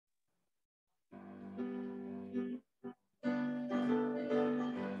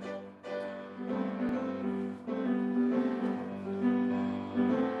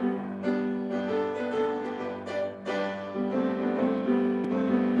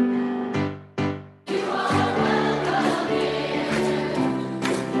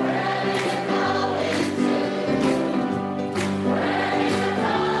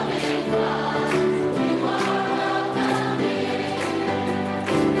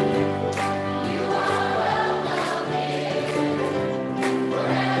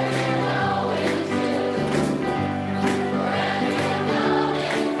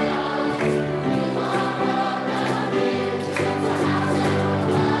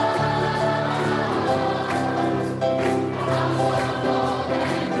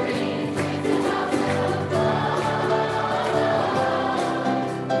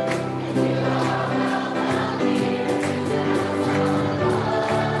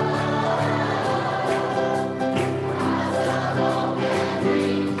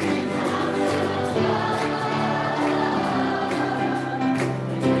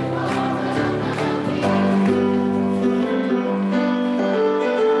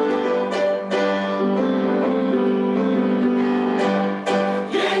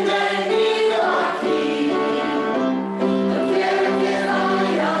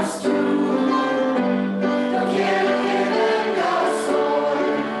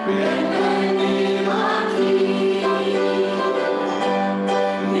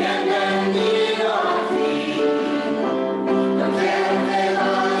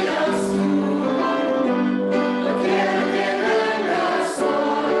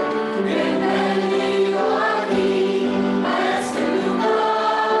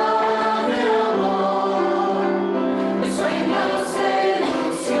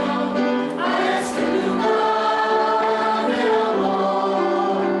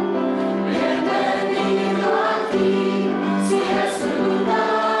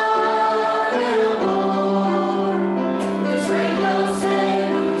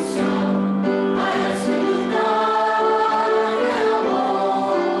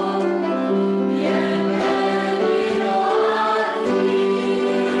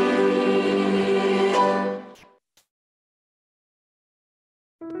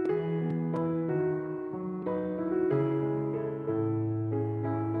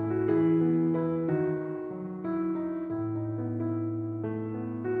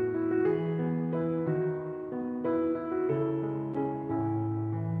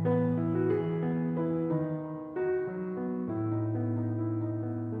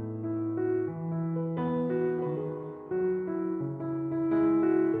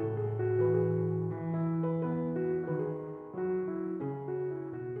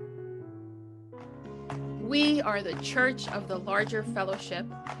We are the Church of the Larger Fellowship,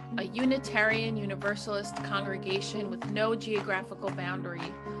 a Unitarian Universalist congregation with no geographical boundary,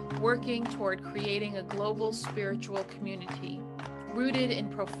 working toward creating a global spiritual community, rooted in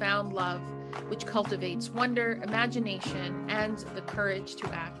profound love, which cultivates wonder, imagination, and the courage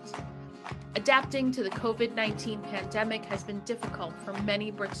to act. Adapting to the COVID-19 pandemic has been difficult for many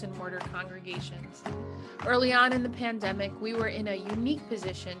bricks and mortar congregations. Early on in the pandemic, we were in a unique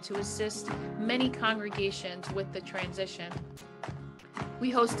position to assist many congregations with the transition.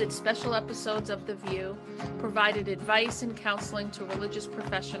 We hosted special episodes of The View, provided advice and counseling to religious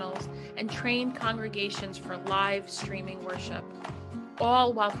professionals, and trained congregations for live streaming worship,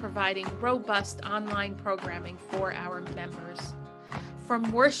 all while providing robust online programming for our members.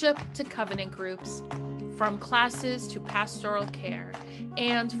 From worship to covenant groups, from classes to pastoral care,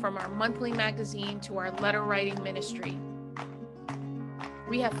 and from our monthly magazine to our letter writing ministry,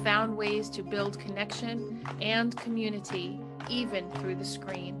 we have found ways to build connection and community even through the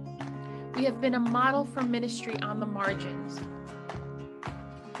screen. We have been a model for ministry on the margins,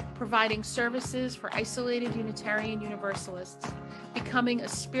 providing services for isolated Unitarian Universalists, becoming a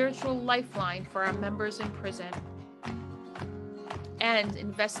spiritual lifeline for our members in prison, and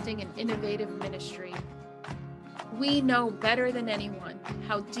investing in innovative ministry. We know better than anyone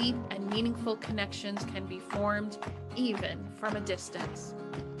how deep and meaningful connections can be formed even from a distance.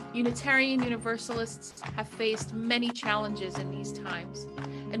 Unitarian Universalists have faced many challenges in these times,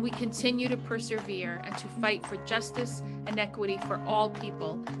 and we continue to persevere and to fight for justice and equity for all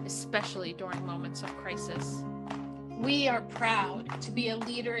people, especially during moments of crisis. We are proud to be a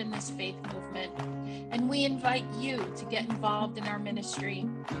leader in this faith movement, and we invite you to get involved in our ministry.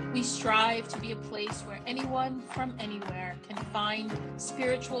 We strive to be a place where anyone from anywhere can find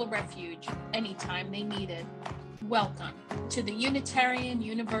spiritual refuge anytime they need it. Welcome to the Unitarian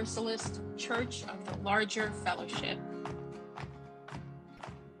Universalist Church of the Larger Fellowship.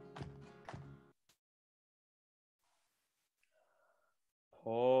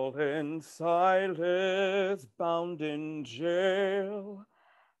 Paul and Silas, bound in jail,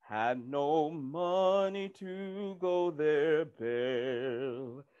 had no money to go their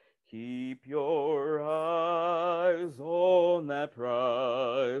bail. Keep your eyes on that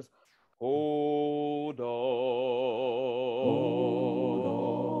prize. Hold on.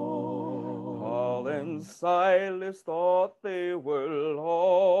 Paul and Silas thought they were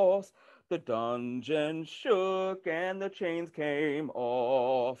lost. The dungeon shook and the chains came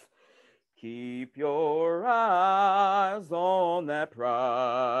off. Keep your eyes on that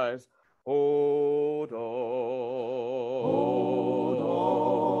prize. Hold on. Hold on.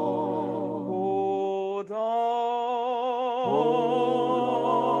 Hold on.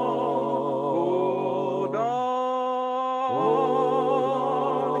 Hold on.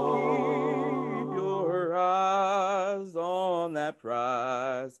 Keep your eyes on that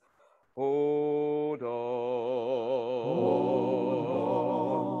prize. Hold on.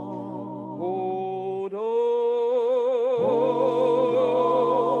 Hold on.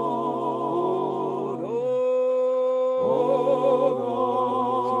 Hold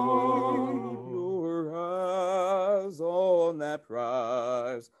on. Keep your eyes on that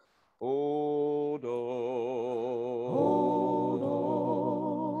prize. Hold on. Hold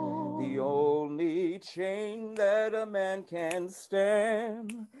on. The only chain that that a man can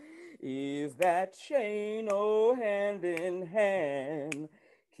stand is that chain, oh, hand in hand.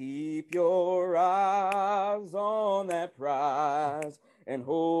 Keep your eyes on that prize and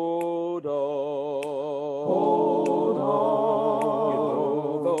hold on. Hold on. You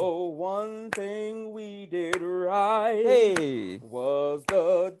know, the one thing we did right was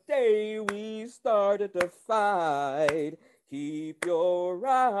the day we started to fight. Keep your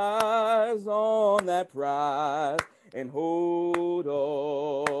eyes on that prize and hold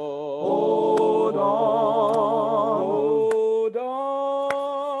on. Hold on. Hold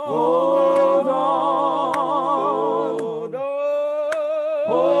on. Hold on. Hold on.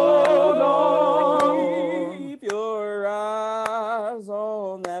 Hold on. Keep your eyes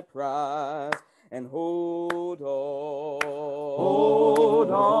on that prize and hold on. Hold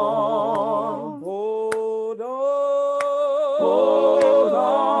on. Hold on. Hold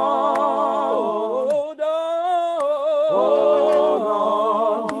on. Hold on. Hold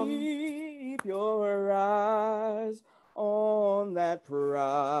on. Keep your eyes on that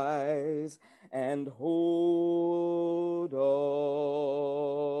prize and hold on.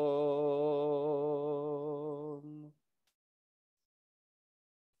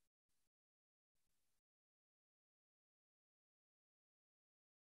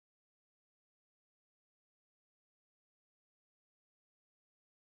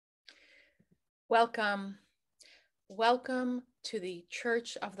 Welcome. Welcome to the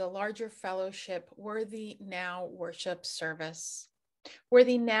Church of the Larger Fellowship Worthy Now worship service.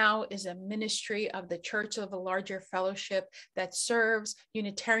 Worthy Now is a ministry of the Church of the Larger Fellowship that serves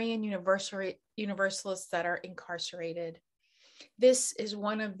Unitarian Universalists that are incarcerated. This is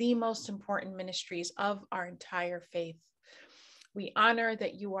one of the most important ministries of our entire faith. We honor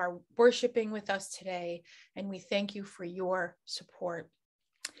that you are worshiping with us today, and we thank you for your support.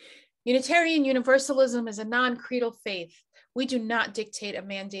 Unitarian Universalism is a non-creedal faith. We do not dictate a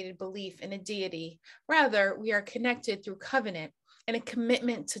mandated belief in a deity. Rather, we are connected through covenant and a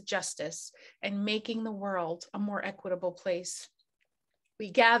commitment to justice and making the world a more equitable place.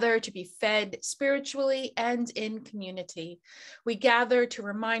 We gather to be fed spiritually and in community. We gather to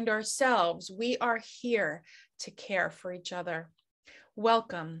remind ourselves we are here to care for each other.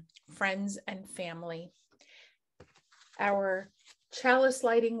 Welcome, friends and family. Our chalice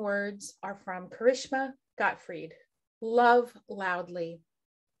lighting words are from Karishma Gottfried. Love loudly.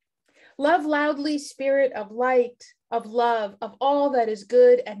 Love loudly, spirit of light, of love, of all that is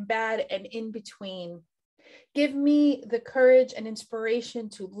good and bad and in between. Give me the courage and inspiration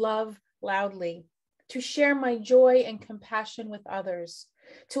to love loudly, to share my joy and compassion with others,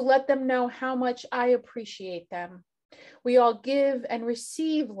 to let them know how much I appreciate them. We all give and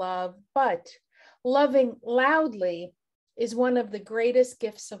receive love, but loving loudly is one of the greatest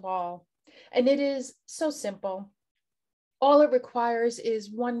gifts of all. And it is so simple. All it requires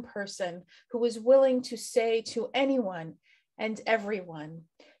is one person who is willing to say to anyone and everyone,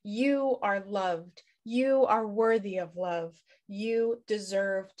 you are loved. You are worthy of love. You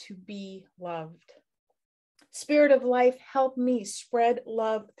deserve to be loved. Spirit of life, help me spread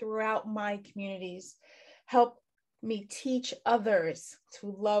love throughout my communities. Help me teach others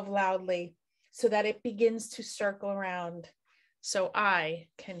to love loudly so that it begins to circle around so I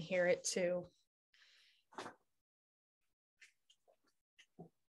can hear it too.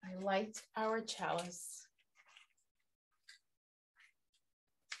 I light our chalice.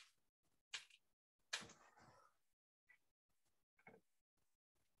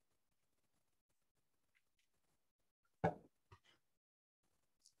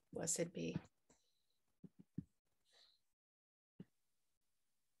 Blessed be.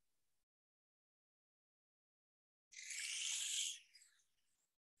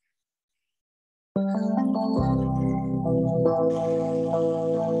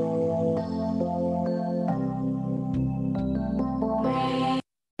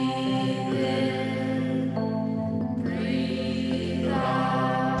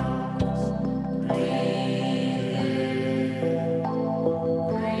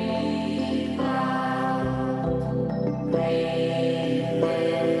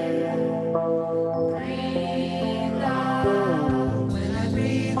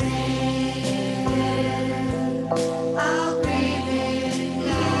 I'll breathe in.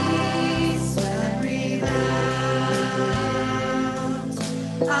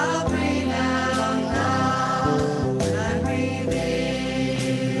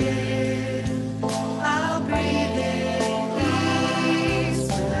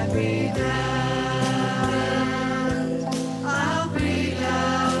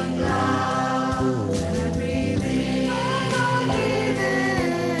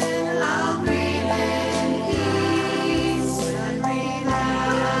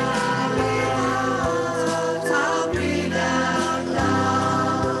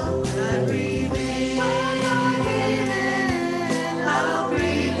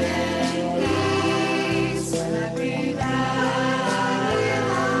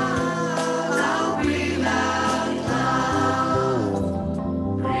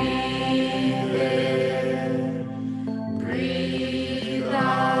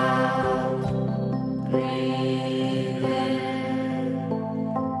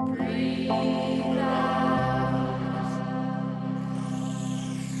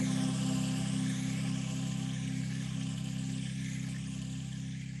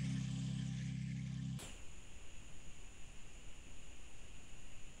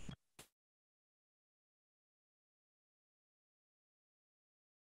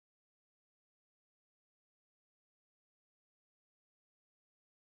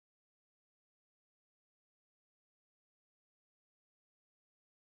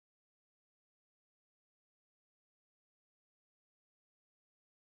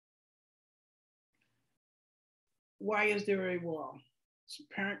 Why is there a wall? It's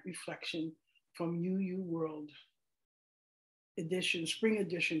a parent reflection from UU World edition, spring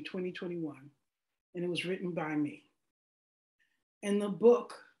edition 2021, and it was written by me. In the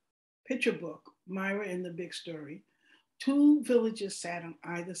book, picture book, Myra and the Big Story, two villages sat on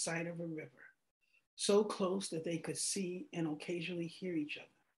either side of a river, so close that they could see and occasionally hear each other.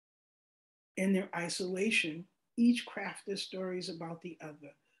 In their isolation, each crafted stories about the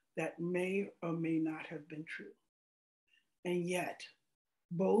other that may or may not have been true. And yet,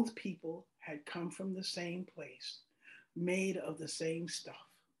 both people had come from the same place, made of the same stuff.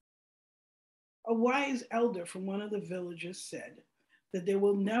 A wise elder from one of the villages said that there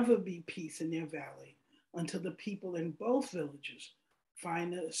will never be peace in their valley until the people in both villages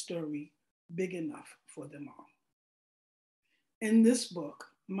find a story big enough for them all. In this book,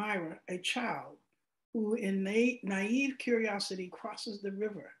 Myra, a child who in naive curiosity crosses the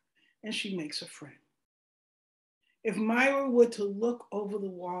river and she makes a friend. If Myra were to look over the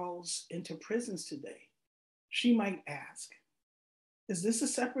walls into prisons today, she might ask, is this a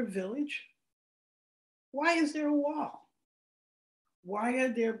separate village? Why is there a wall? Why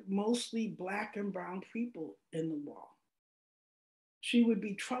are there mostly Black and brown people in the wall? She would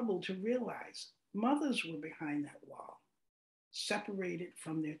be troubled to realize mothers were behind that wall, separated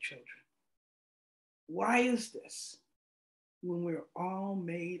from their children. Why is this when we're all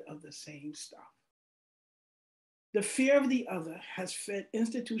made of the same stuff? The fear of the other has fed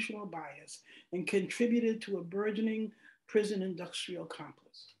institutional bias and contributed to a burgeoning prison industrial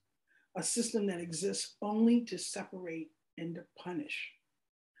complex, a system that exists only to separate and to punish,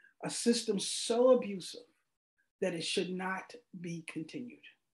 a system so abusive that it should not be continued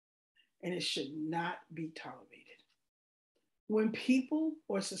and it should not be tolerated. When people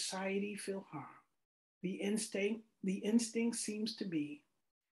or society feel harm, the instinct seems to be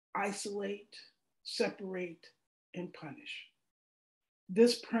isolate, separate, and punish.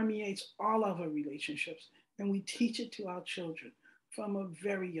 This permeates all of our relationships, and we teach it to our children from a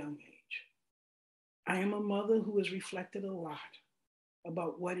very young age. I am a mother who has reflected a lot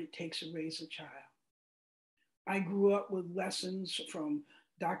about what it takes to raise a child. I grew up with lessons from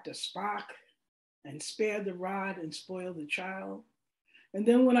Dr. Spock and spare the rod and spoil the child. And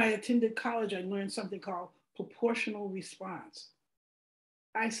then when I attended college, I learned something called proportional response.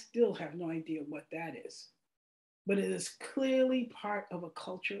 I still have no idea what that is, but it is clearly part of a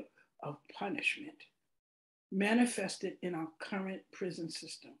culture of punishment manifested in our current prison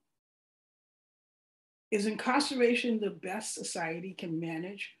system. Is incarceration the best society can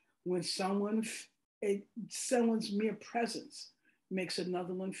manage when someone's mere presence makes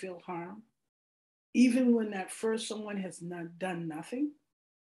another one feel harm, even when that first someone has done nothing?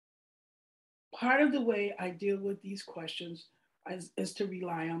 Part of the way I deal with these questions is to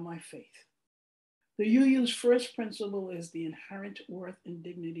rely on my faith. The UU's first principle is the inherent worth and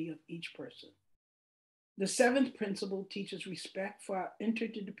dignity of each person. The seventh principle teaches respect for our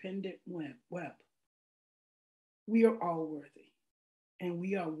interdependent web. We are all worthy, and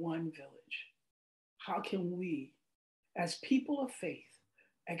we are one village. How can we, as people of faith,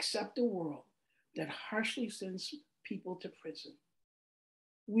 accept a world that harshly sends people to prison?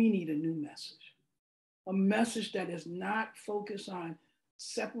 We need a new message, a message that is not focused on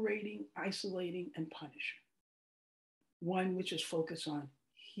separating, isolating, and punishing, one which is focused on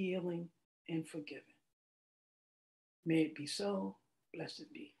healing and forgiving. May it be so,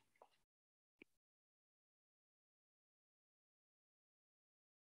 blessed be.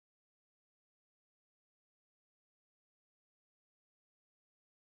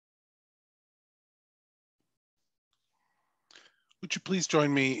 Would you please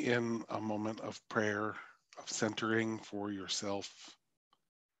join me in a moment of prayer, of centering for yourself?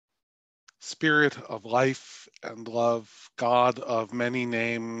 Spirit of life and love, God of many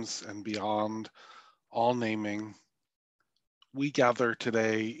names and beyond all naming, we gather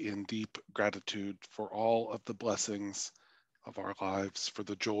today in deep gratitude for all of the blessings of our lives, for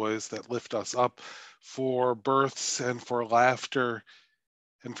the joys that lift us up, for births and for laughter,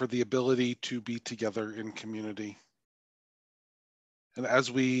 and for the ability to be together in community. And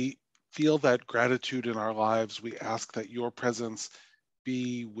as we feel that gratitude in our lives, we ask that your presence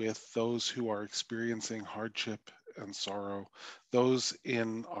be with those who are experiencing hardship and sorrow, those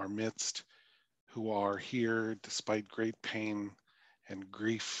in our midst who are here despite great pain and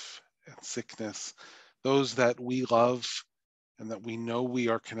grief and sickness, those that we love and that we know we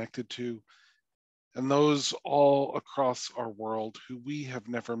are connected to, and those all across our world who we have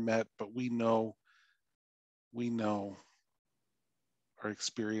never met, but we know are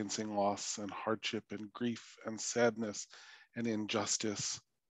experiencing loss and hardship and grief and sadness and injustice.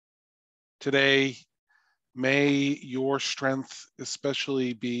 Today, May your strength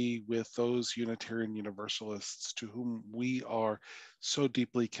especially be with those Unitarian Universalists to whom we are so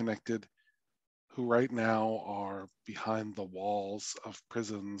deeply connected, who right now are behind the walls of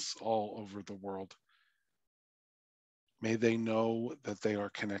prisons all over the world. May they know that they are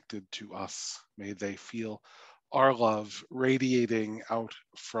connected to us. May they feel our love radiating out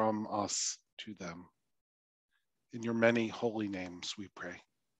from us to them. In your many holy names we pray.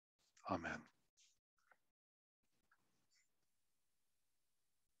 Amen.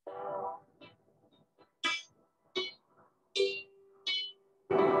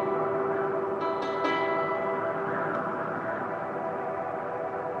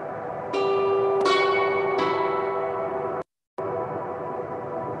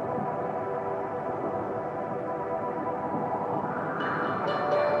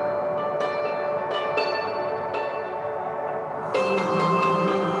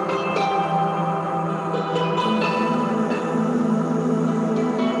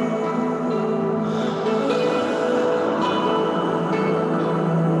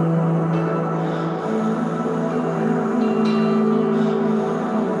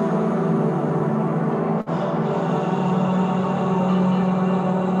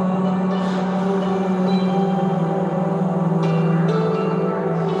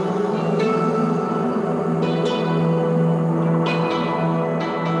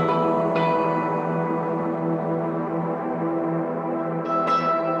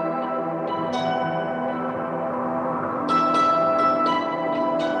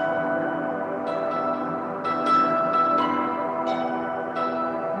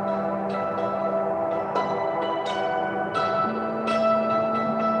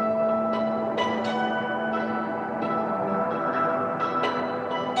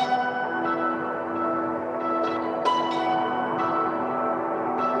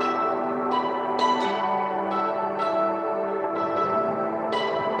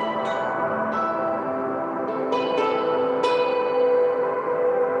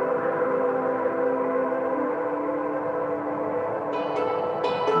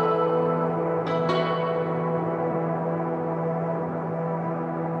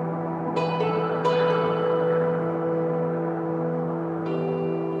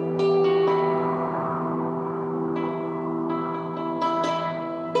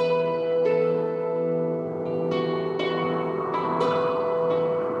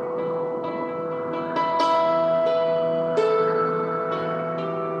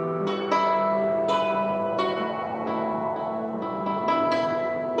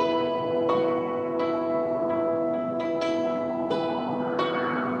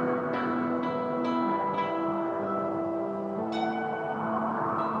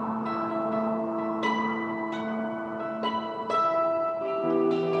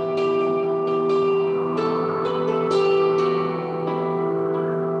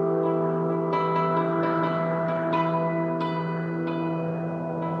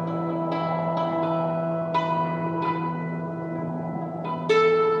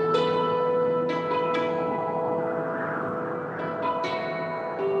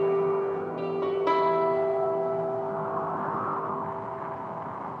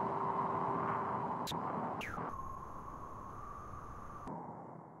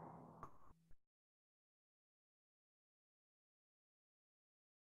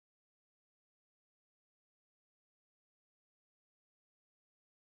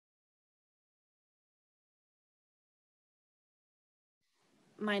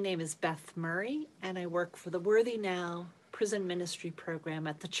 My name is Beth Murray, and I work for the Worthy Now Prison Ministry Program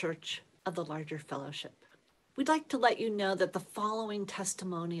at the Church of the Larger Fellowship. We'd like to let you know that the following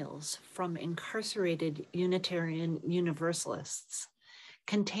testimonials from incarcerated Unitarian Universalists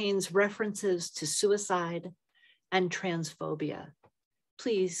contains references to suicide and transphobia.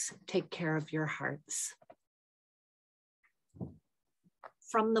 Please take care of your hearts.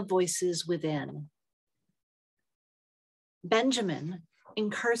 From the Voices Within. Benjamin,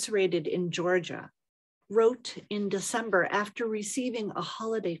 incarcerated in Georgia, wrote in December after receiving a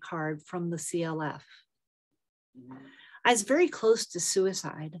holiday card from the CLF. I was very close to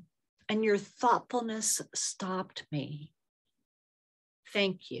suicide, and your thoughtfulness stopped me.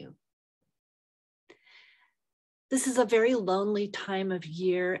 Thank you. This is a very lonely time of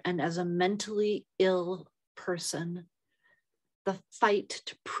year, and as a mentally ill person, the fight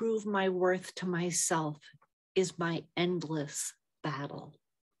to prove my worth to myself is my endless battle.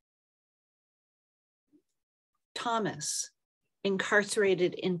 Thomas,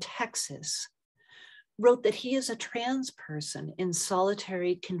 incarcerated in Texas, wrote that he is a trans person in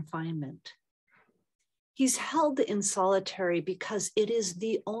solitary confinement. He's held in solitary because it is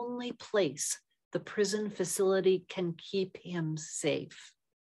the only place the prison facility can keep him safe.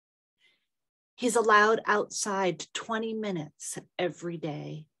 He's allowed outside 20 minutes every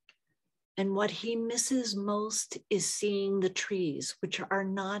day. And what he misses most is seeing the trees, which are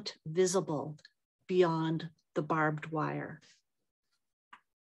not visible beyond the barbed wire.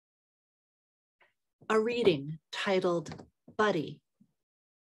 A reading titled Buddy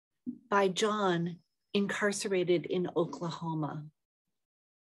by John, incarcerated in Oklahoma.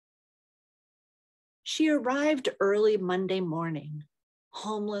 She arrived early Monday morning,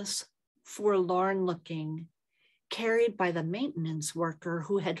 homeless, forlorn looking, carried by the maintenance worker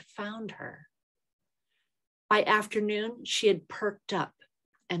who had found her. By afternoon, she had perked up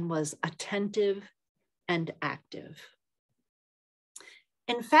and was attentive and active.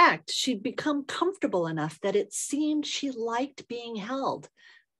 In fact, she'd become comfortable enough that it seemed she liked being held,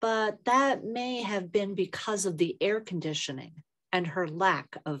 but that may have been because of the air conditioning and her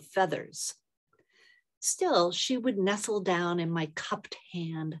lack of feathers. Still, she would nestle down in my cupped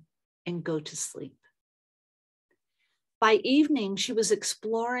hand and go to sleep. By evening, she was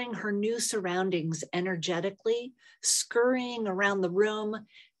exploring her new surroundings energetically, scurrying around the room,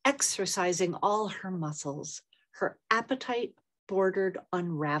 exercising all her muscles, her appetite bordered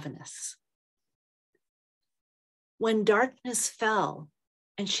on ravenous. When darkness fell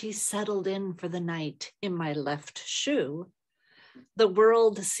and she settled in for the night in my left shoe, the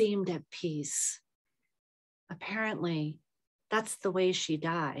world seemed at peace. Apparently, that's the way she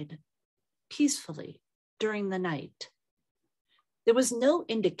died, peacefully during the night. There was no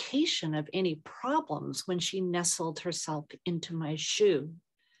indication of any problems when she nestled herself into my shoe,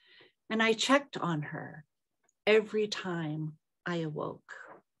 and I checked on her every time I awoke.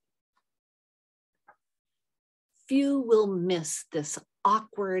 Few will miss this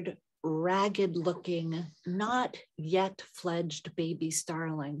awkward, ragged-looking, not yet fledged baby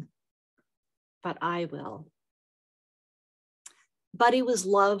starling, but I will. Buddy was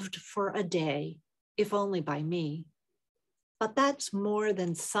loved for a day, if only by me. But that's more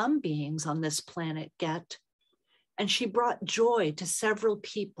than some beings on this planet get. And she brought joy to several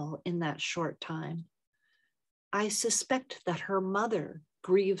people in that short time. I suspect that her mother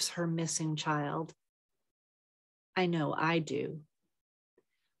grieves her missing child. I know I do.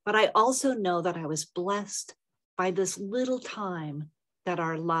 But I also know that I was blessed by this little time that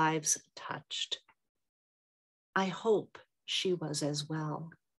our lives touched. I hope she was as well.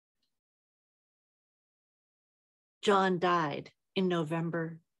 John died in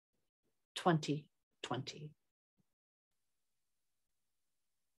November 2020.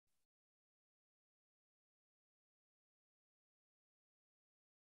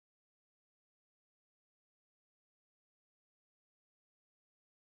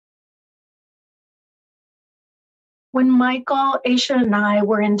 When Michael, Aisha, and I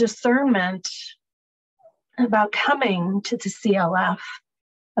were in discernment about coming to the CLF,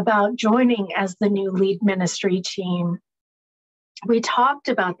 about joining as the new lead ministry team, we talked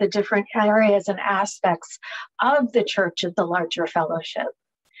about the different areas and aspects of the Church of the Larger Fellowship.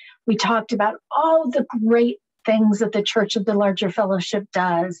 We talked about all the great things that the Church of the Larger Fellowship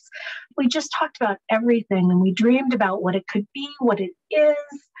does. We just talked about everything, and we dreamed about what it could be, what it is.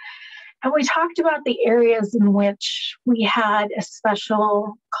 And we talked about the areas in which we had a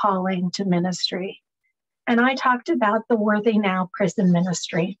special calling to ministry. And I talked about the Worthy Now prison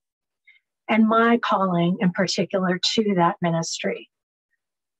ministry and my calling in particular to that ministry.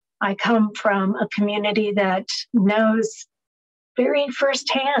 I come from a community that knows very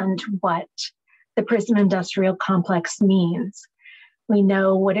firsthand what the prison industrial complex means. We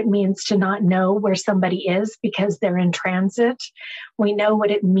know what it means to not know where somebody is because they're in transit. We know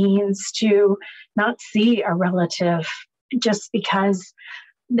what it means to not see a relative just because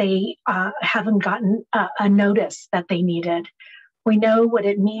they haven't gotten a notice that they needed. We know what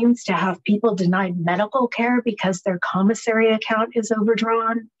it means to have people denied medical care because their commissary account is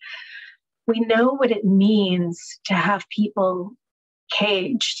overdrawn. We know what it means to have people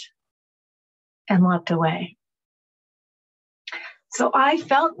caged and locked away. So I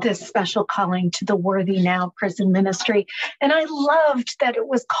felt this special calling to the Worthy Now prison ministry, and I loved that it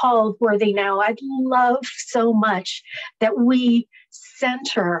was called Worthy Now. I love so much that we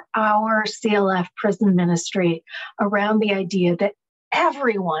center our CLF prison ministry around the idea that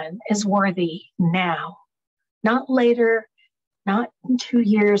everyone is worthy now, not later, not in 2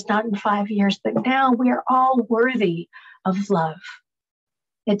 years, not in 5 years, but now we are all worthy of love.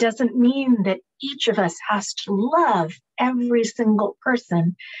 It doesn't mean that each of us has to love every single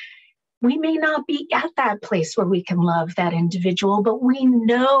person. We may not be at that place where we can love that individual, but we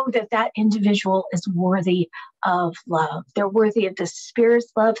know that that individual is worthy of love. They're worthy of the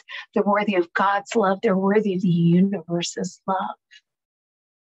Spirit's love. They're worthy of God's love. They're worthy of the universe's love.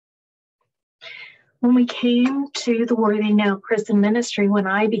 When we came to the Worthy Now Prison Ministry, when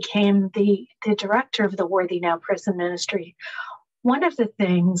I became the director of the Worthy Now Prison Ministry, one of the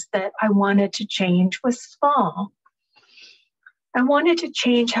things that I wanted to change was small. I wanted to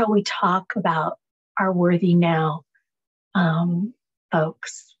change how we talk about our Worthy Now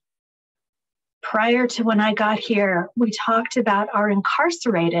folks. Prior to when I got here, we talked about our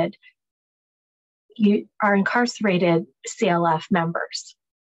incarcerated CLF members.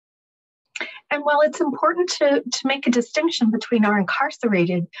 And while it's important to make a distinction between our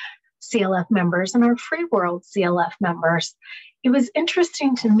incarcerated CLF members and our free world CLF members, it was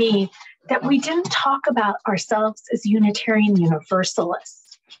interesting to me that we didn't talk about ourselves as Unitarian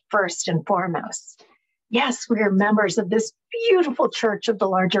Universalists, first and foremost. Yes, we are members of this beautiful church of the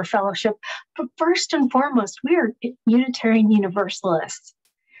larger fellowship, but first and foremost, we are Unitarian Universalists.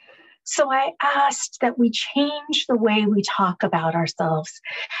 So I asked that we change the way we talk about ourselves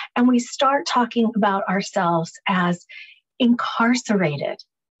and we start talking about ourselves as incarcerated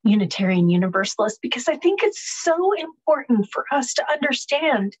Unitarian Universalists, because I think it's so important for us to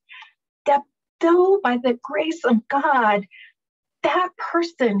understand that though by the grace of God, that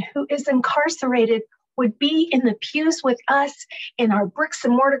person who is incarcerated would be in the pews with us in our bricks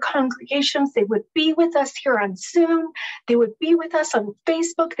and mortar congregations. They would be with us here on Zoom. They would be with us on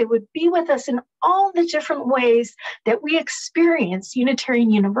Facebook. They would be with us in all the different ways that we experience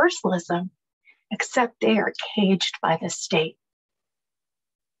Unitarian Universalism, except they are caged by the state.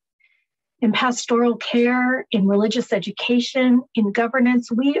 In pastoral care, in religious education, in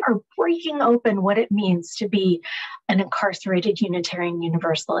governance, we are breaking open what it means to be an incarcerated Unitarian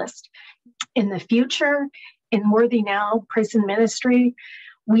Universalist. In the future, in Worthy Now Prison Ministry,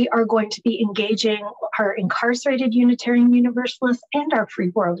 we are going to be engaging our incarcerated Unitarian Universalists and our free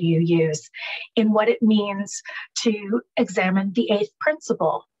world UUs in what it means to examine the eighth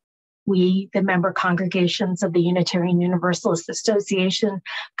principle. We, the member congregations of the Unitarian Universalist Association,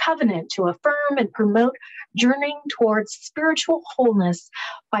 covenant to affirm and promote journeying towards spiritual wholeness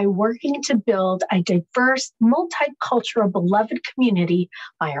by working to build a diverse, multicultural, beloved community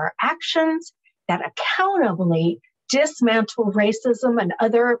by our actions that accountably dismantle racism and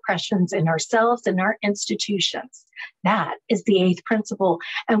other oppressions in ourselves and our institutions. That is the eighth principle.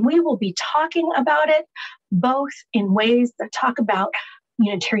 And we will be talking about it both in ways that talk about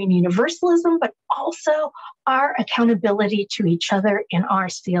Unitarian Universalism, but also our accountability to each other in our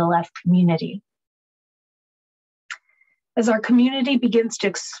CLF community. As our community begins to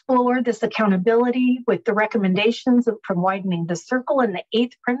explore this accountability with the recommendations from Widening the Circle and the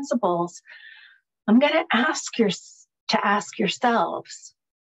eighth principles, I'm going to ask yourselves,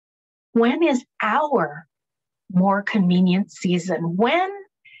 when is our more convenient season? When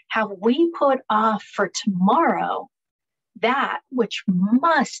have we put off for tomorrow that which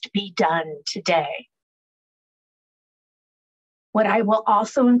must be done today? What I will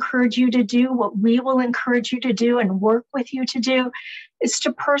also encourage you to do, what we will encourage you to do and work with you to do, is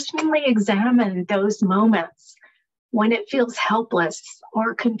to personally examine those moments when it feels helpless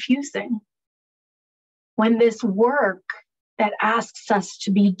or confusing. When this work that asks us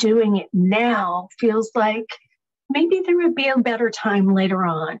to be doing it now feels like maybe there would be a better time later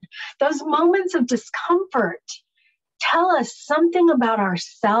on. Those moments of discomfort tell us something about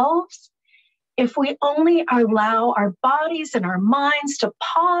ourselves if we only allow our bodies and our minds to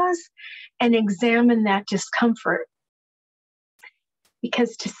pause and examine that discomfort.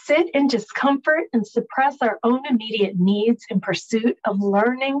 Because to sit in discomfort and suppress our own immediate needs in pursuit of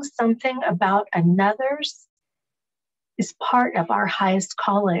learning something about another's is part of our highest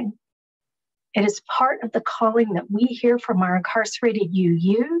calling. It is part of the calling that we hear from our incarcerated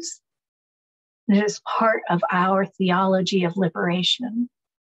UUs. It is part of our theology of liberation.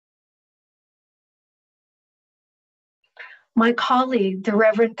 My colleague, the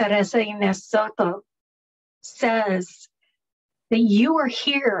Reverend Teresa Inés Soto, says that you are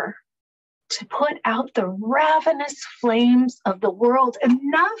here to put out the ravenous flames of the world.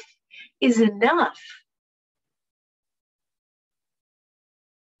 Enough is enough.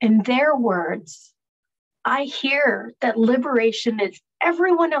 In their words, I hear that liberation is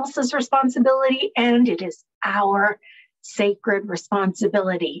everyone else's responsibility and it is our sacred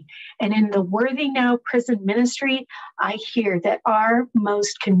responsibility. And in the Worthy Now Prison Ministry, I hear that our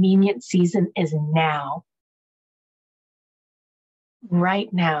most convenient season is now.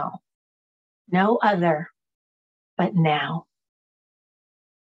 Right now. No other, but now.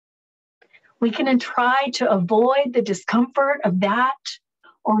 We can try to avoid the discomfort of that,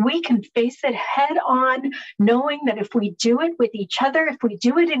 or we can face it head on, knowing that if we do it with each other, if we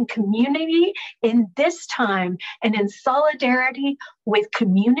do it in community in this time and in solidarity with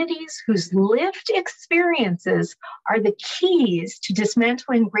communities whose lived experiences are the keys to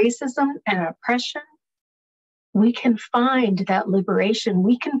dismantling racism and oppression, we can find that liberation.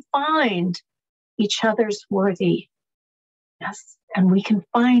 We can find each other's worthy. Yes, and we can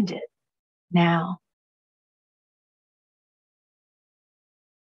find it now.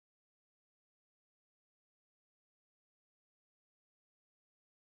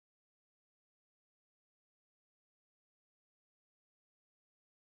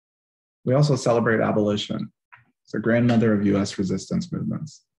 We also celebrate abolition, the grandmother of US resistance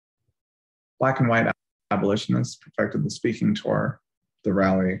movements. Black and white abolitionists perfected the speaking tour, the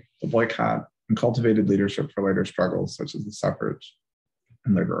rally, the boycott, and cultivated leadership for later struggles such as the suffrage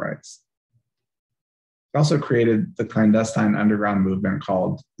and labor rights. It also created the clandestine underground movement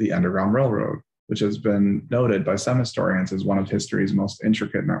called the Underground Railroad, which has been noted by some historians as one of history's most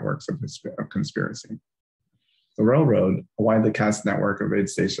intricate networks of conspiracy. The railroad, a widely cast network of aid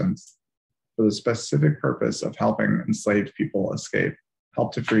stations, for the specific purpose of helping enslaved people escape,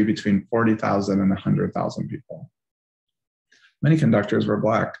 helped to free between 40,000 and 100,000 people. Many conductors were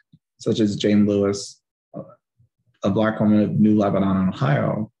Black, such as Jane Lewis, a Black woman of New Lebanon,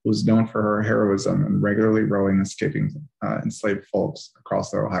 Ohio, who was known for her heroism in regularly rowing escaping enslaved folks across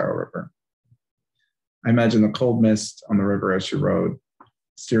the Ohio River. I imagine the cold mist on the river as she rowed,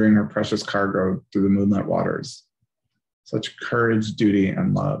 steering her precious cargo through the moonlit waters. Such courage, duty,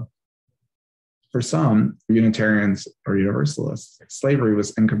 and love. For some, Unitarians or Universalists, slavery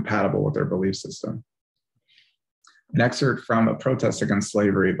was incompatible with their belief system. An excerpt from a protest against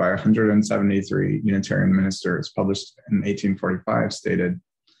slavery by 173 Unitarian ministers published in 1845 stated,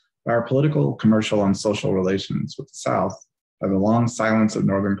 "By our political, commercial, and social relations with the South, by the long silence of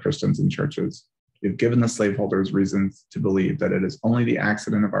Northern Christians and churches, we have given the slaveholders reasons to believe that it is only the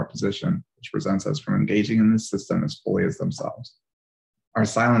accident of our position which prevents us from engaging in this system as fully as themselves. Our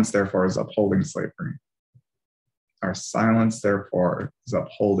silence, therefore, is upholding slavery. Our silence, therefore, is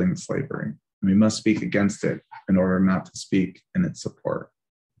upholding slavery. And we must speak against it in order not to speak in its support.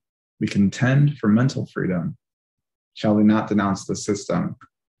 We contend for mental freedom. Shall we not denounce the system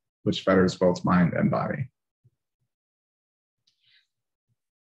which fetters both mind and body?"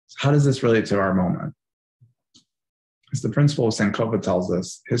 So how does this relate to our moment? As the principle of Sankofa tells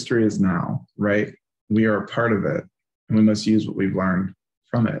us, history is now, right? We are a part of it, and we must use what we've learned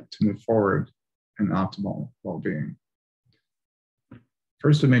from it to move forward in optimal well-being.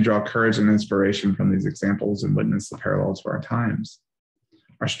 First, we may draw courage and inspiration from these examples and witness the parallels of our times.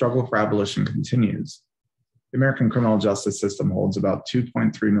 Our struggle for abolition continues. The American criminal justice system holds about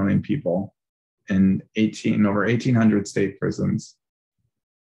 2.3 million people in over 1,800 state prisons,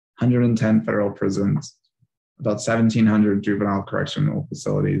 110 federal prisons, about 1,700 juvenile correctional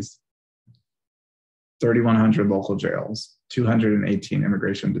facilities, 3,100 local jails, 218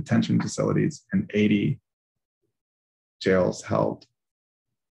 immigration detention facilities, and 80 jails held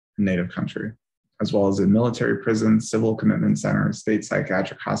in native country, as well as in military prisons, civil commitment centers, state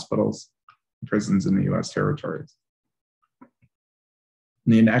psychiatric hospitals, and prisons in the US territories.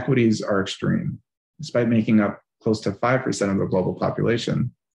 And the inequities are extreme. Despite making up close to 5% of the global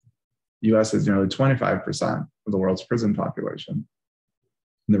population, the US is nearly 25% of the world's prison population.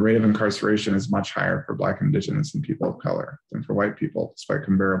 And the rate of incarceration is much higher for Black, Indigenous, and people of color than for white people, despite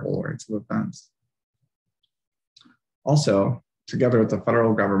comparable rates of offense. Also, together with the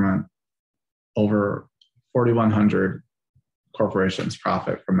federal government, over 4,100 corporations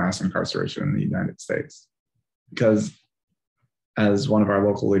profit from mass incarceration in the United States. Because, as one of our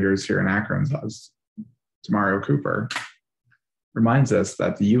local leaders here in Akron does, Demario Cooper, reminds us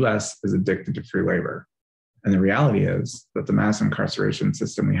that the US is addicted to free labor. And the reality is that the mass incarceration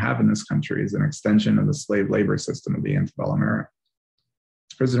system we have in this country is an extension of the slave labor system of the antebellum era.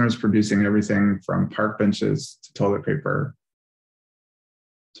 Prisoners producing everything from park benches to toilet paper,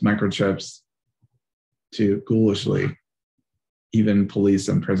 to microchips, to ghoulishly, even police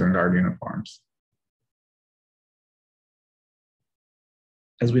and prison guard uniforms.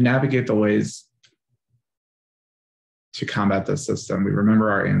 As we navigate the ways to combat this system, we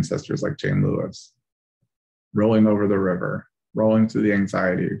remember our ancestors like Jane Lewis, rowing over the river, rowing through the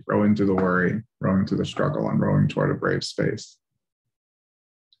anxiety, rowing through the worry, rowing through the struggle, and rowing toward a brave space.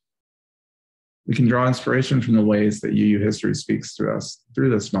 We can draw inspiration from the ways that UU history speaks to us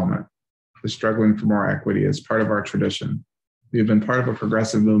through this moment. The struggling for more equity is part of our tradition. We have been part of a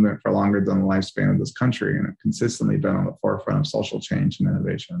progressive movement for longer than the lifespan of this country and have consistently been on the forefront of social change and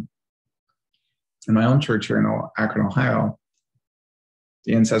innovation. In my own church here in Akron, Ohio,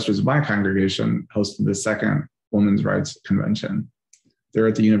 the ancestors of my congregation hosted the second Women's Rights Convention. They're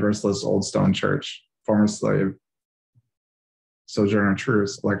at the Universalist Old Stone Church. Former slave Sojourner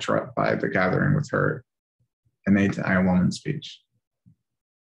Truth electrified the gathering with her innate I Am Woman speech.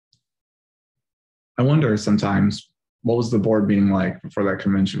 I wonder sometimes, what was the board meeting like before that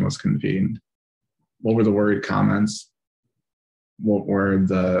convention was convened? What were the worried comments? What were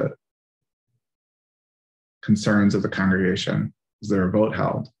the concerns of the congregation? Was there a vote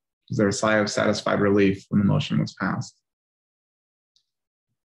held? Was there a sigh of satisfied relief when the motion was passed?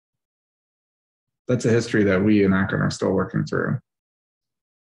 That's a history that we in Akron are still working through.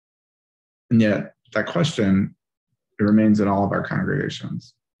 And yet, that question, it remains in all of our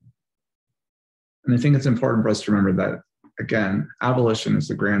congregations. And I think it's important for us to remember that, again, abolition is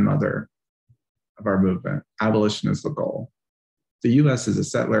the grandmother of our movement. Abolition is the goal. The US is a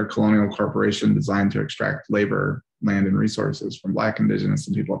settler colonial corporation designed to extract labor, land, and resources from Black, Indigenous,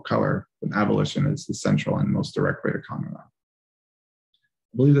 and people of color, but abolition is the central and most direct way to counter that.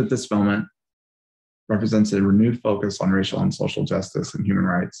 I believe that this moment represents a renewed focus on racial and social justice and human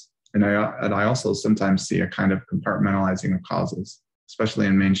rights. And I also sometimes see a kind of compartmentalizing of causes, especially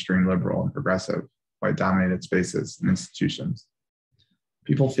in mainstream liberal and progressive white-dominated spaces and institutions.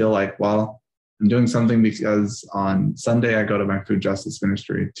 People feel like, well, I'm doing something because on Sunday I go to my food justice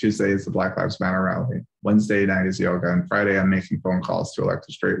ministry, Tuesday is the Black Lives Matter rally, Wednesday night is yoga, and Friday I'm making phone calls to elect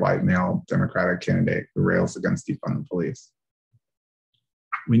a straight white male Democratic candidate who rails against defund the police.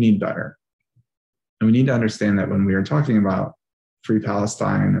 We need better. And we need to understand that when we are talking about Free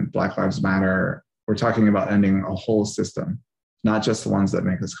Palestine and Black Lives Matter, we're talking about ending a whole system, not just the ones that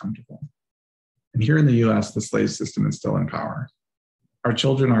make us comfortable. And here in the US, the slave system is still in power. Our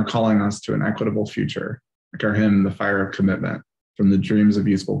children are calling us to an equitable future, like our hymn, The Fire of Commitment, from the dreams of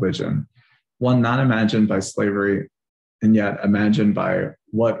youthful vision, one not imagined by slavery, and yet imagined by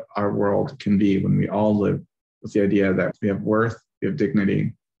what our world can be when we all live with the idea that we have worth, we have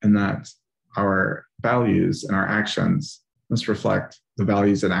dignity, and that our values and our actions must reflect the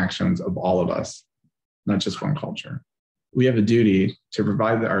values and actions of all of us, not just one culture. We have a duty to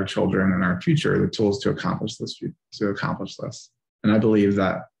provide our children and our future the tools to accomplish this. And I believe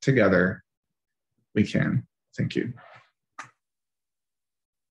that together we can. Thank you.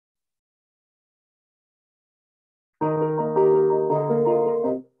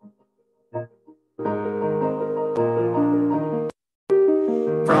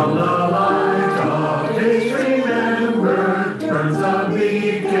 From the light of history remembered turns a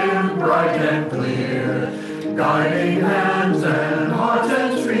beacon bright and clear, guiding hands and hearts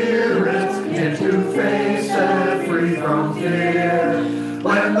and spirits into faith set free from fear.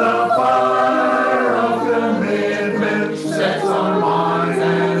 When the fire of commitment sets our minds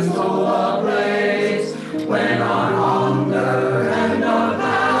and soul ablaze, when our hunger and our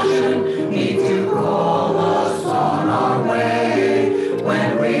passion meet to call us on our way,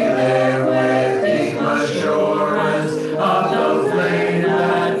 when we live with deep assurance of the flame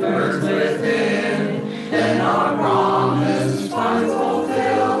that burns within, then our promise finds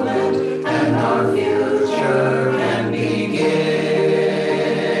fulfillment and our future can begin.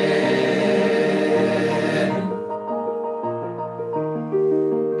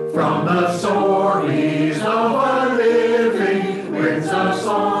 From the stories of our living rings a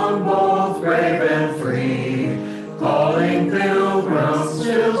song both brave and free, calling pilgrims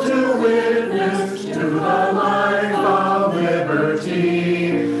still to witness to the life of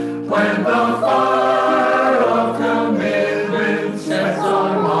liberty. When the fire of commitment sets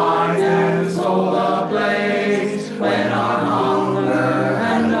our minds and soul ablaze, when our hunger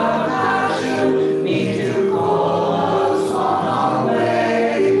and our passion meet to call us on our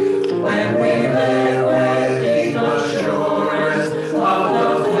way, when we live with deep assurance of the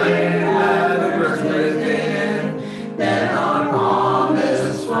flame that burns within, then our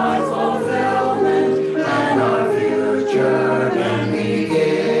promise finds fulfillment and our future can begin.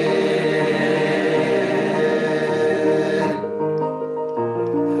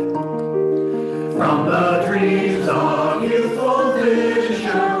 From the dreams of youthful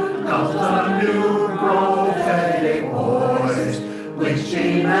vision comes a new prophetic voice, which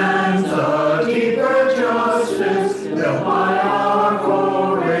demands a deeper justice built by our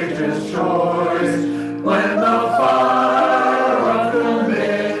courageous choice. When the fire of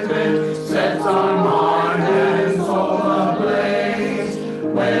commitment sets our mind and soul ablaze,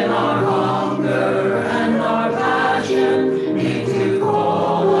 when our hunger and our passion meet to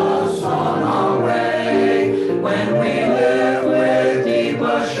call us on our way, when we live with deep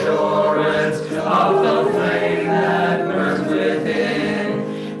assurance of the flame that burns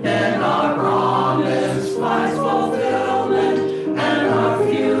within, then our promise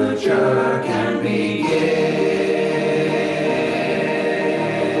future can begin.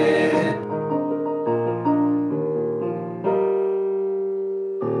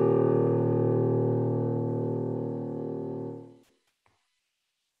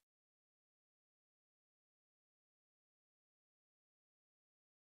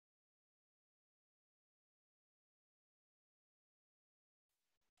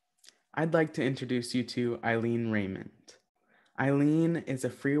 I'd like to introduce you to Eileen Raymond. Eileen is a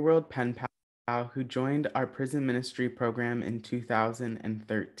Free World Pen Pal who joined our prison ministry program in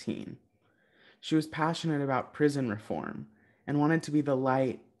 2013. She was passionate about prison reform and wanted to be the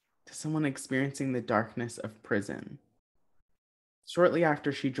light to someone experiencing the darkness of prison. Shortly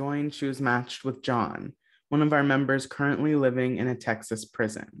after she joined, she was matched with John, one of our members currently living in a Texas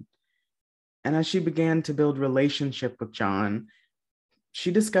prison. And as she began to build relationship with John,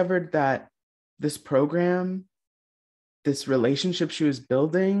 she discovered that this program, this relationship she was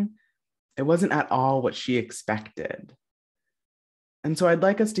building, it wasn't at all what she expected. And so I'd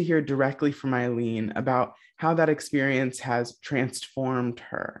like us to hear directly from Eileen about how that experience has transformed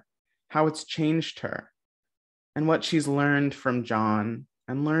her, how it's changed her, and what she's learned from John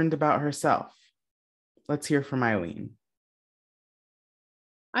and learned about herself. Let's hear from Eileen.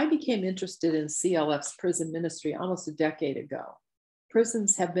 I became interested in CLF's prison ministry almost a decade ago.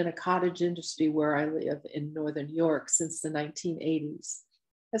 Prisons have been a cottage industry where I live in Northern New York since the 1980s.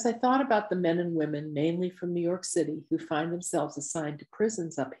 As I thought about the men and women, mainly from New York City, who find themselves assigned to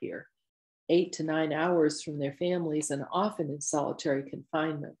prisons up here, 8 to 9 hours from their families and often in solitary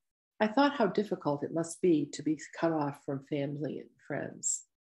confinement, I thought how difficult it must be to be cut off from family and friends.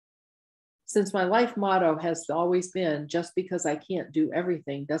 Since my life motto has always been, just because I can't do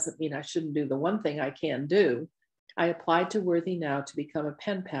everything doesn't mean I shouldn't do the one thing I can do, I applied to Worthy Now to become a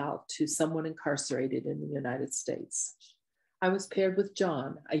pen pal to someone incarcerated in the United States. I was paired with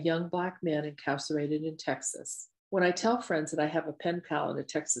John, a young Black man incarcerated in Texas. When I tell friends that I have a pen pal in a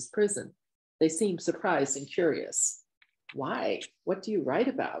Texas prison, they seem surprised and curious. Why? What do you write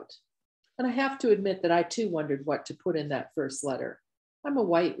about? And I have to admit that I too wondered what to put in that first letter. I'm a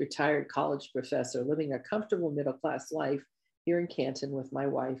white retired college professor living a comfortable middle-class life here in Canton with my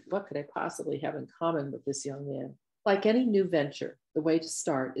wife. What could I possibly have in common with this young man? Like any new venture, the way to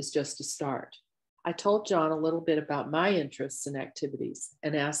start is just to start. I told John a little bit about my interests and activities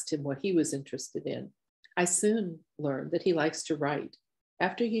and asked him what he was interested in. I soon learned that he likes to write.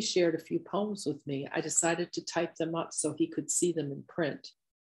 After he shared a few poems with me, I decided to type them up so he could see them in print.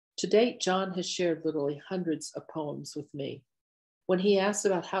 To date, John has shared literally hundreds of poems with me. When he asked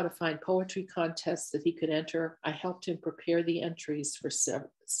about how to find poetry contests that he could enter, I helped him prepare the entries for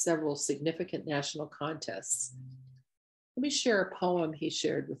several significant national contests. Let me share a poem he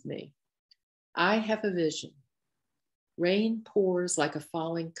shared with me. I have a vision. Rain pours like a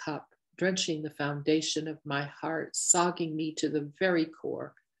falling cup, drenching the foundation of my heart, sogging me to the very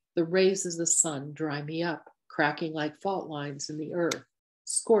core. The rays of the sun dry me up, cracking like fault lines in the earth.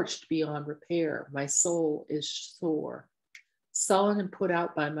 Scorched beyond repair, my soul is sore. Sullen and put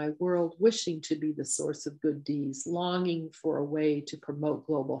out by my world, wishing to be the source of good deeds, longing for a way to promote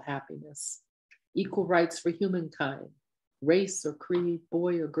global happiness. Equal rights for humankind, race or creed,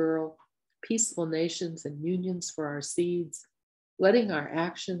 boy or girl, peaceful nations and unions for our seeds, letting our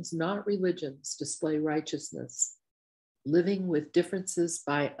actions, not religions, display righteousness, living with differences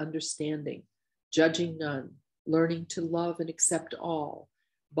by understanding, judging none, learning to love and accept all,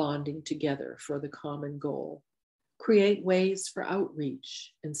 bonding together for the common goal. Create ways for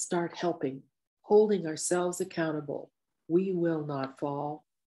outreach and start helping, holding ourselves accountable. We will not fall.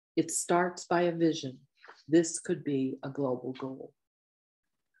 It starts by a vision. This could be a global goal.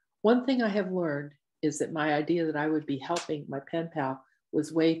 One thing I have learned is that my idea that I would be helping my pen pal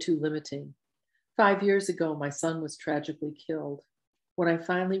was way too limiting. 5 years ago, my son was tragically killed. When I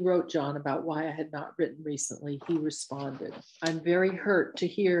finally wrote John about why I had not written recently, he responded, I'm very hurt to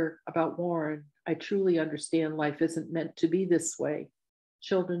hear about Warren. I truly understand life isn't meant to be this way.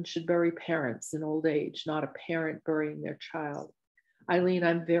 Children should bury parents in old age, not a parent burying their child. Eileen,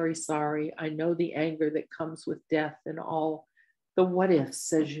 I'm very sorry. I know the anger that comes with death and all the what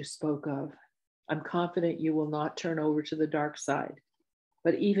ifs as you spoke of. I'm confident you will not turn over to the dark side,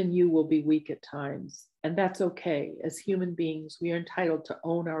 but even you will be weak at times. And that's okay. As human beings, we are entitled to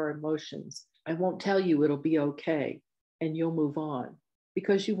own our emotions. I won't tell you it'll be okay and you'll move on,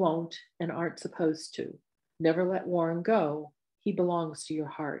 because you won't and aren't supposed to. Never let Warren go. He belongs to your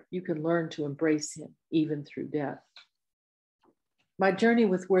heart. You can learn to embrace him even through death. My journey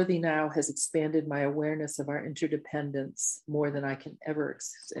with Worthy Now has expanded my awareness of our interdependence more than I can ever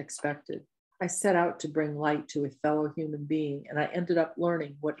expected. I set out to bring light to a fellow human being, and I ended up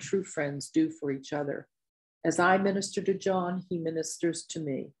learning what true friends do for each other. As I minister to John, he ministers to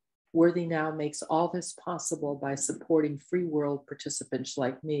me. Worthy Now makes all this possible by supporting free world participants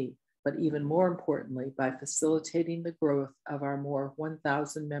like me, but even more importantly, by facilitating the growth of our more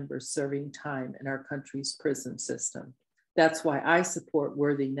 1,000 members serving time in our country's prison system. That's why I support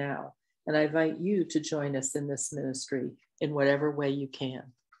Worthy Now, and I invite you to join us in this ministry in whatever way you can.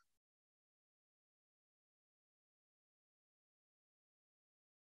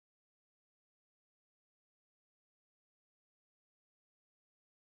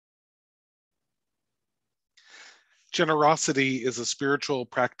 Generosity is a spiritual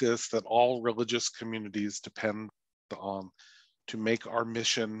practice that all religious communities depend on to make our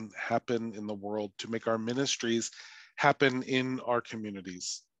mission happen in the world, to make our ministries happen in our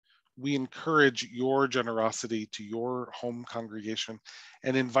communities. We encourage your generosity to your home congregation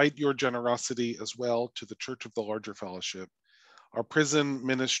and invite your generosity as well to the Church of the Larger Fellowship. Our prison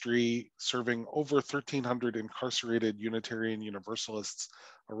ministry, serving over 1,300 incarcerated Unitarian Universalists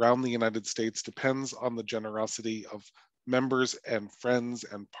around the United States, depends on the generosity of members and friends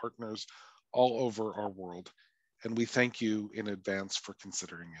and partners all over our world. And we thank you in advance for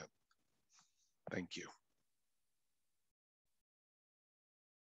considering it. Thank you.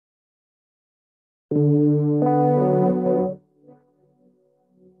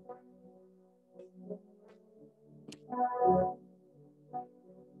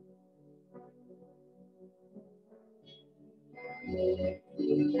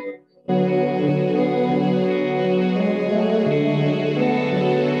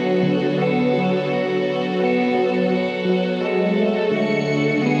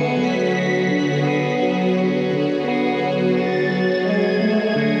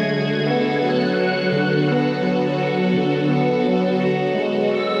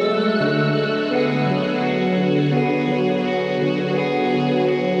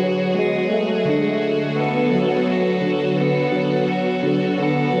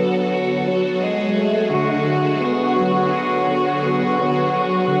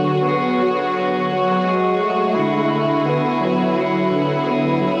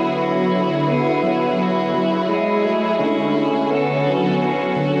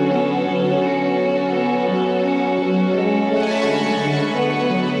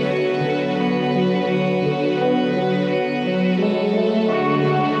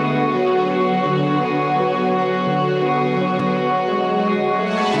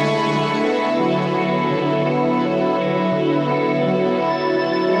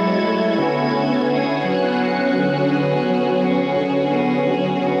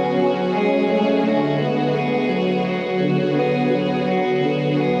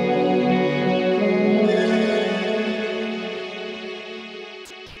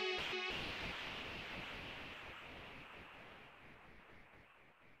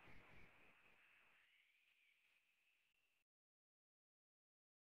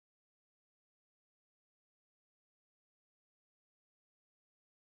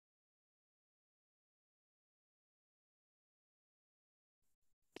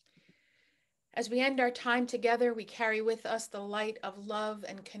 As we end our time together, we carry with us the light of love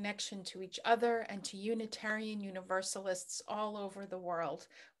and connection to each other and to Unitarian Universalists all over the world,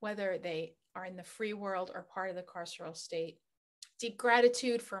 whether they are in the free world or part of the carceral state. Deep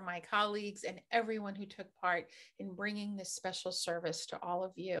gratitude for my colleagues and everyone who took part in bringing this special service to all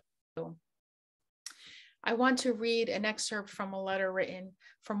of you. I want to read an excerpt from a letter written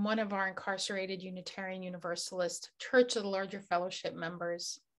from one of our incarcerated Unitarian Universalist Church of the Larger Fellowship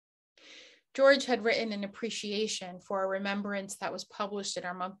members. George had written an appreciation for a remembrance that was published in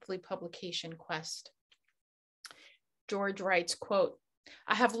our monthly publication, Quest. George writes, quote,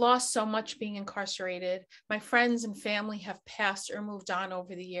 "I have lost so much being incarcerated. My friends and family have passed or moved on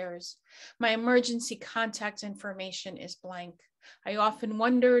over the years. My emergency contact information is blank. I often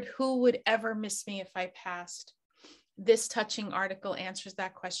wondered who would ever miss me if I passed. This touching article answers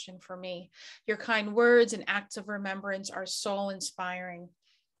that question for me. Your kind words and acts of remembrance are soul-inspiring.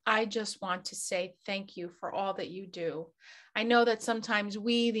 I just want to say thank you for all that you do. I know that sometimes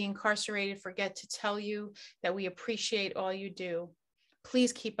we, the incarcerated, forget to tell you that we appreciate all you do.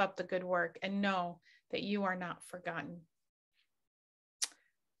 Please keep up the good work and know that you are not forgotten."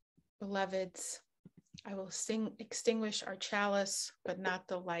 Beloveds, I will extinguish our chalice, but not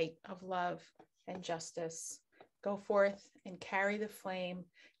the light of love and justice. Go forth and carry the flame.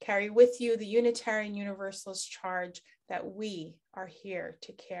 Carry with you the Unitarian Universalist charge that we are here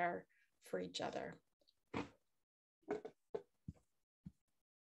to care for each other.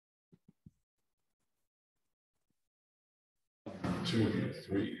 2,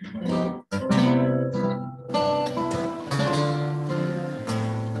 3.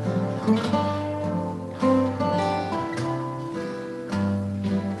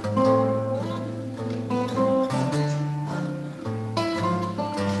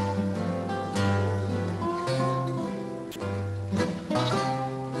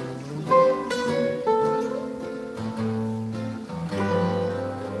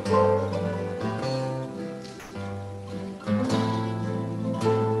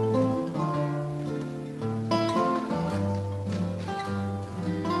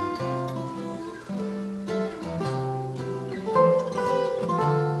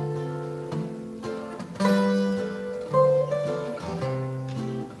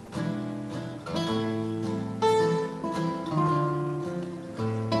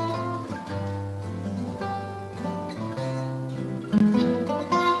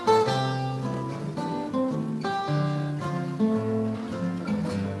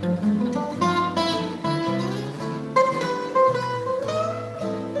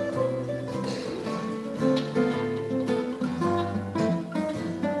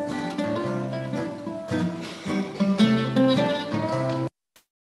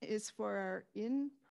 Is for our in